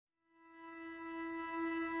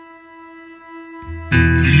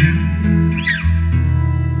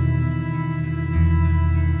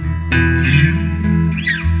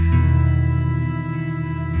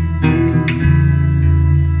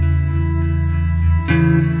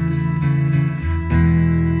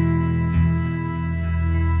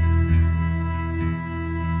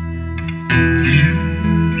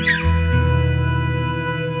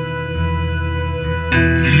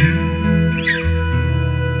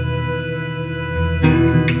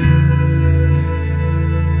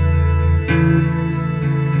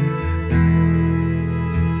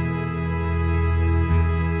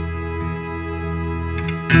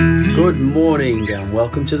Good morning and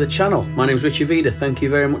welcome to the channel. My name is RichyVida. Thank you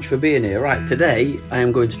very much for being here. Right, today I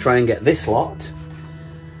am going to try and get this lot.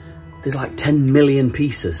 There's like 10 million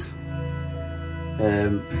pieces.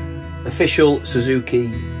 Official Suzuki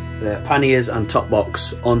panniers and top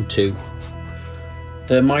box onto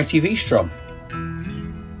the mighty Vstrom.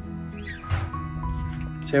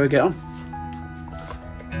 See how we get on.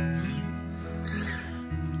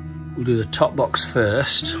 We'll do the top box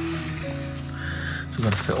first. We've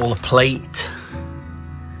got to fit all the plate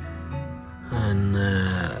and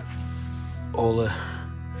all the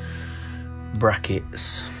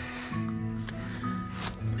brackets.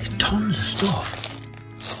 There's tons of stuff.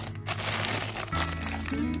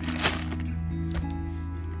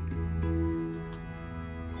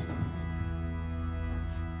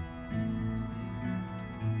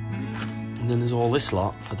 And then there's all this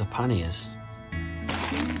lot for the panniers.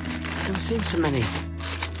 I've never seen so many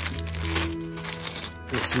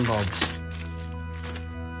bits and bobs.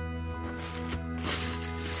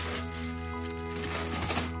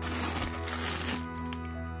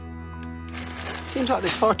 Seems like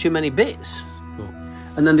there's far too many bits.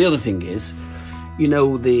 And then the other thing is, you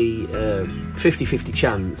know, the 50-50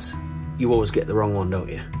 chance, you always get the wrong one, don't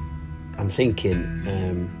you? I'm thinking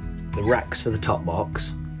the racks for the top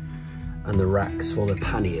box and the racks for the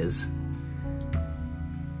panniers,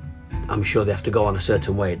 I'm sure they have to go on a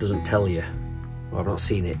certain way. It doesn't tell you. Well, I've not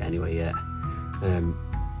seen it anyway yet.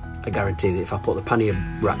 I guarantee that if I put the pannier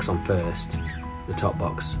racks on first, the top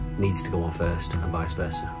box needs to go on first and vice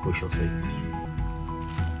versa. We shall see.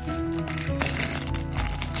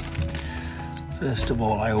 First of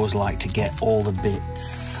all, I always like to get all the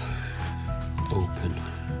bits open.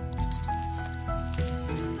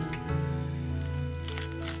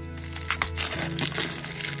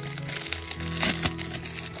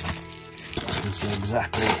 So you can see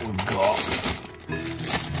exactly what we've got.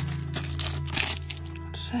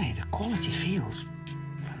 Say, the quality feels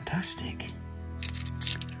fantastic.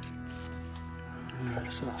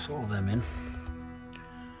 Right, so that's all them in.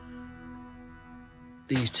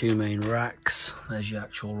 These two main racks, there's your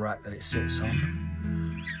actual rack that it sits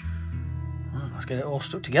on. Right, let's get it all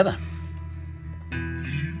stuck together.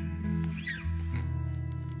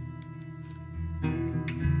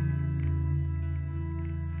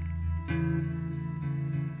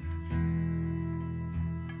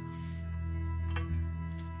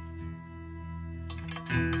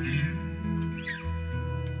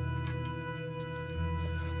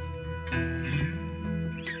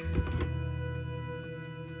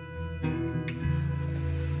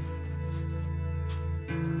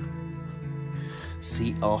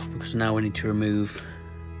 Seat off, because now we need to remove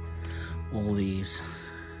all these.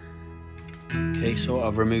 Okay, so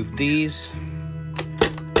I've removed these.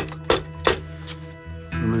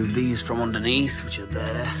 Remove these from underneath, which are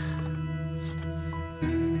there.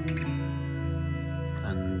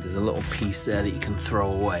 And there's a little piece there that you can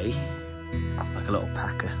throw away, like a little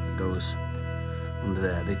packer that goes under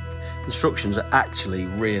there. The instructions are actually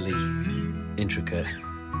really intricate.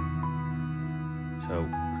 So,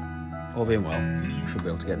 all being well, I should be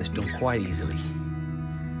able to get this done quite easily.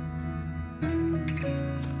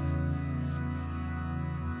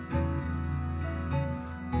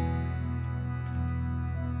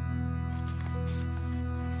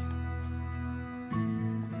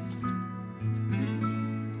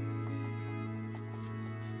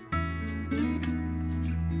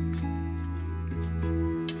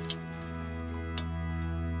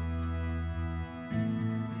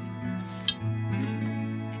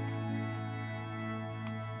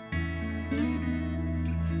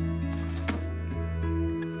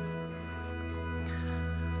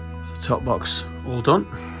 Top box all done.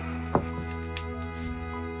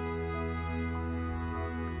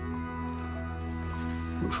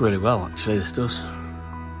 Looks really well, actually, this does.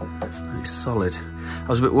 It's solid. I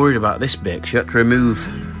was a bit worried about this bit because you had to remove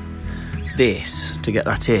this to get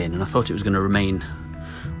that in, and I thought it was going to remain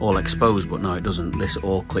all exposed, but no, it doesn't. This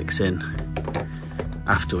all clicks in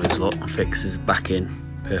afterwards, look, and fixes back in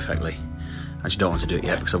perfectly. I just don't want to do it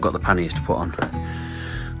yet because I've got the panniers to put on.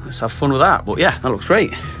 Let's have fun with that. But yeah, that looks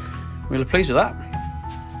great. Really pleased with that.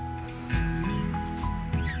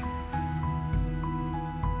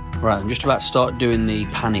 Right, I'm just about to start doing the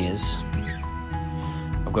panniers.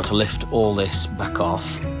 I've got to lift all this back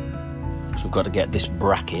off. So I've got to get this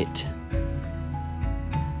bracket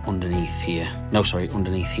underneath here. No, sorry,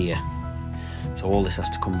 underneath here. So all this has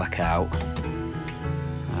to come back out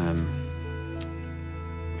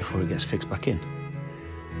before it gets fixed back in.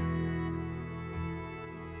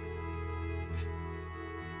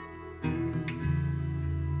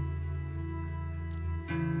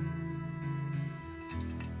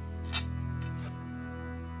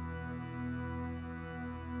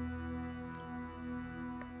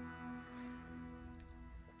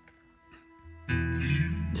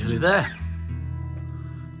 Nearly there.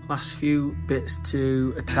 Last few bits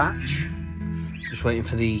to attach. Just waiting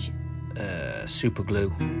for the super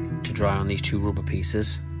glue to dry on these two rubber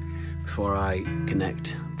pieces before I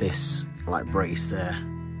connect this like brace there.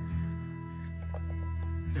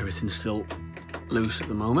 Everything's still loose at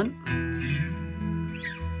the moment.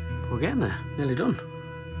 We're getting there, nearly done.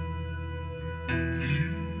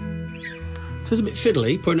 So it's a bit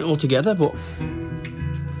fiddly putting it all together, but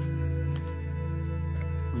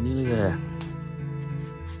we're nearly there.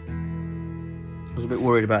 I was a bit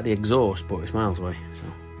worried about the exhaust, but it's miles away, so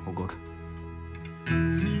all good.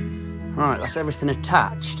 Right, that's everything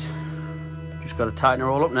attached. Just got to tighten her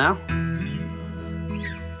all up now.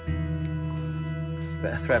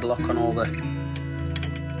 Bit of thread lock on all the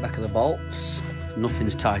back of the bolts.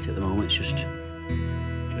 Nothing's tight at the moment, it's just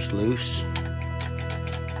loose.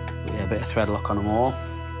 But yeah, a bit of thread lock on them all.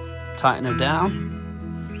 Tighten her down,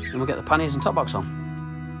 and we'll get the panniers and top box on.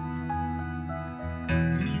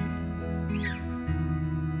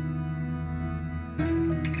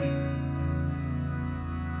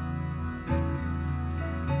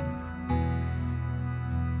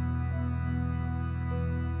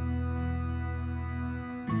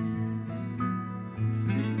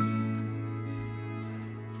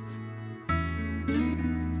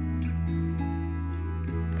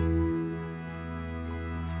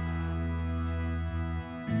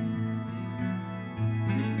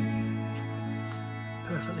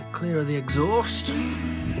 Perfectly clear of the exhaust.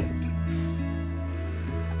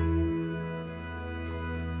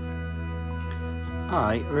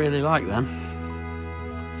 I really like them.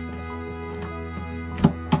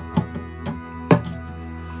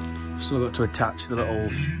 Still got to attach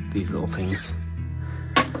these little things,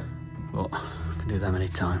 but I can do them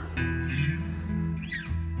anytime.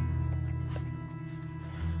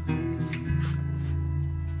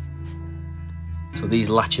 So these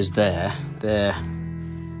latches there,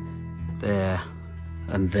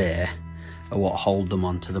 and there are what hold them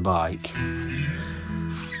onto the bike.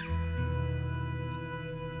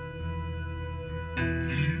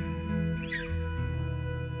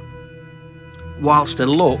 Whilst they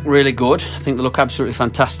look really good, I think they look absolutely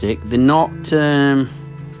fantastic, they're not, I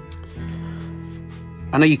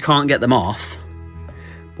know you can't get them off,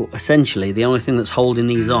 but essentially the only thing that's holding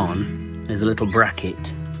these on is a little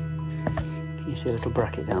bracket. Can you see a little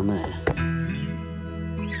bracket down there?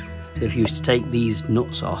 So if you was to take these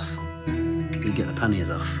nuts off, you get the panniers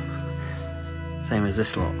off. Same as this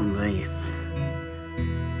slot underneath.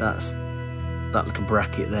 That's that little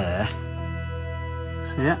bracket there.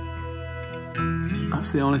 So yeah, that's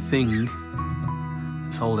the only thing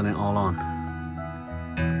that's holding it all on.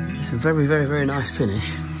 It's a very, very, very nice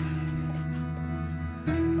finish.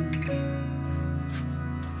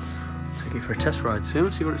 Take it for a test ride soon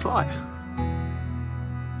and see what it's like.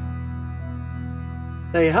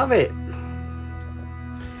 There you have it.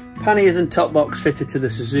 Panniers and top box fitted to the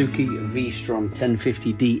Suzuki Vstrom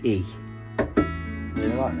 1050DE.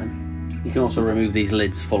 Really like them. You can also remove these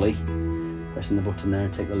lids fully, pressing the button there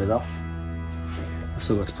and take the lid off. I've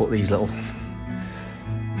still got to put these little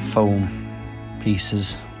foam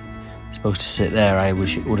pieces supposed to sit there. I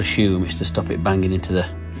would assume it's to stop it banging into the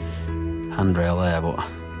handrail there, but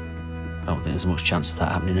I don't think there's much chance of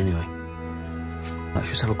that happening anyway. Let's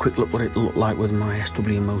just have a quick look what it looked like with my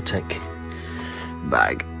SW Motec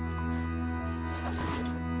bag,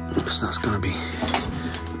 because that's going to be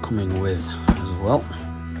coming with as well.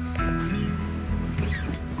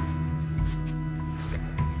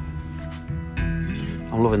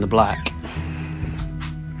 I'm loving the black.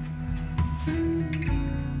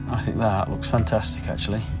 I think that looks fantastic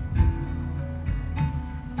actually.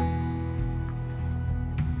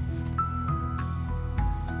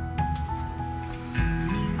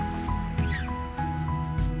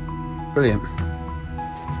 Brilliant.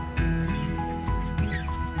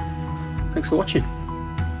 Thanks for watching.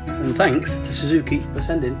 And thanks to Suzuki for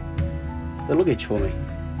sending the luggage for me.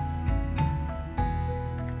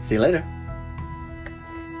 See you later.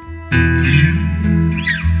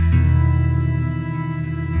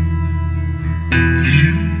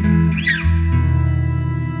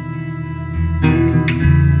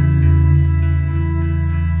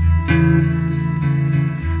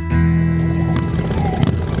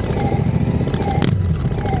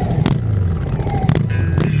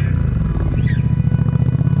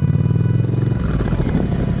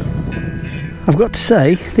 I've got to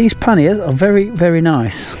say, these panniers are very, very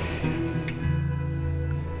nice.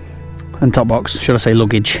 And top box, should I say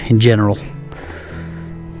luggage in general.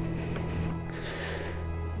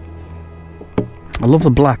 I love the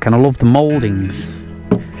black and I love the mouldings.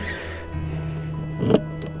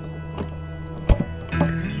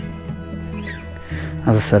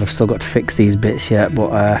 As I said, I've still got to fix these bits yet,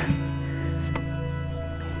 but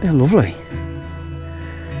they're lovely.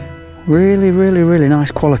 Really, really, really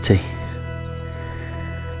nice quality.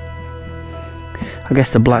 I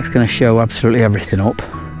guess the black's going to show absolutely everything up,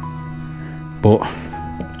 but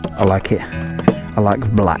I like it. I like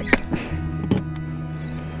black.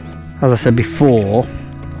 As I said before,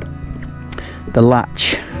 the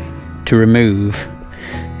latch to remove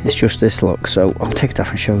is just this look, so I'll take it off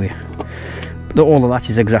and show you. But all the latch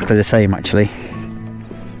is exactly the same actually,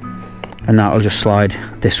 and now it'll just slide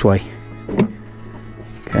this way.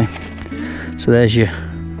 Okay, so there's your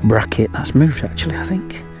bracket. That's moved actually, I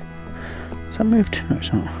think. Is that moved? No,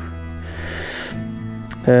 it's not.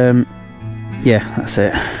 Yeah, that's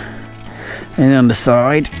it. And on the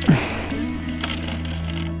side,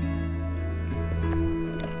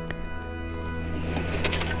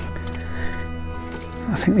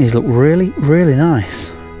 I think these look really, really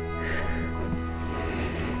nice.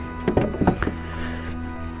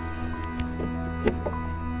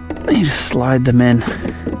 You just slide them in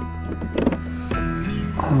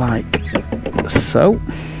like so.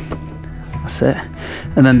 That's it.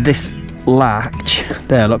 And then this latch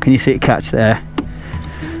there, look, can you see it catch there?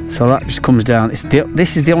 So that just comes down.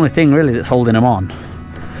 This is the only thing really that's holding them on.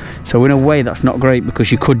 So in a way that's not great,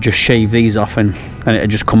 because you could just shave these off and it'd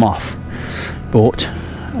just come off. But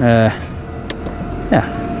yeah,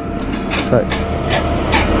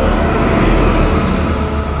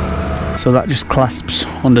 so that just clasps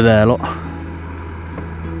under there, look.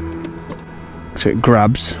 So it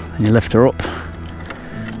grabs and you lift her up,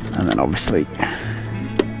 and then obviously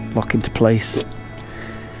lock into place.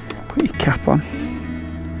 Put your cap on.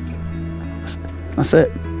 That's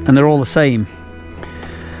it. And they're all the same.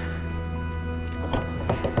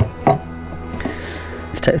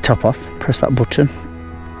 Let's take the top off, press that button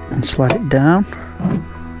and slide it down.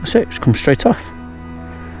 That's it, just comes straight off.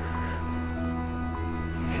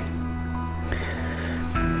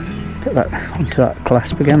 Get that onto that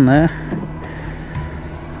clasp again there,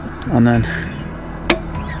 and then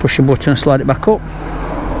push the button and slide it back up.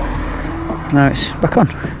 Now it's back on.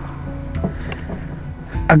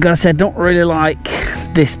 I've got to say, I don't really like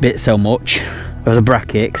this bit so much of the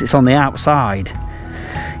bracket, because it's on the outside.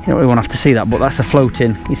 You don't really want to have to see that, but that's a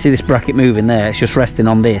floating. You see this bracket moving there, it's just resting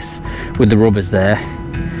on this with the rubbers there.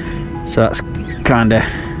 So that's kind of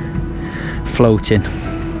floating.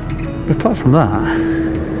 But apart from that,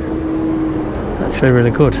 actually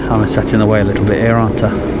really good. I'm setting away a little bit here, aren't I?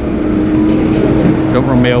 Don't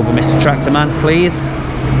run me over, Mr. Tractor Man, please. I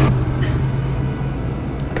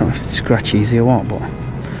don't know if it's scratch easy or what, but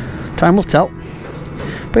time will tell.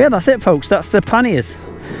 But yeah, that's it, folks. That's the panniers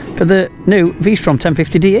for the new Vstrom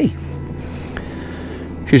 1050DE.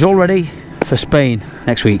 She's all ready for Spain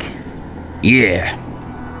next week. Yeah.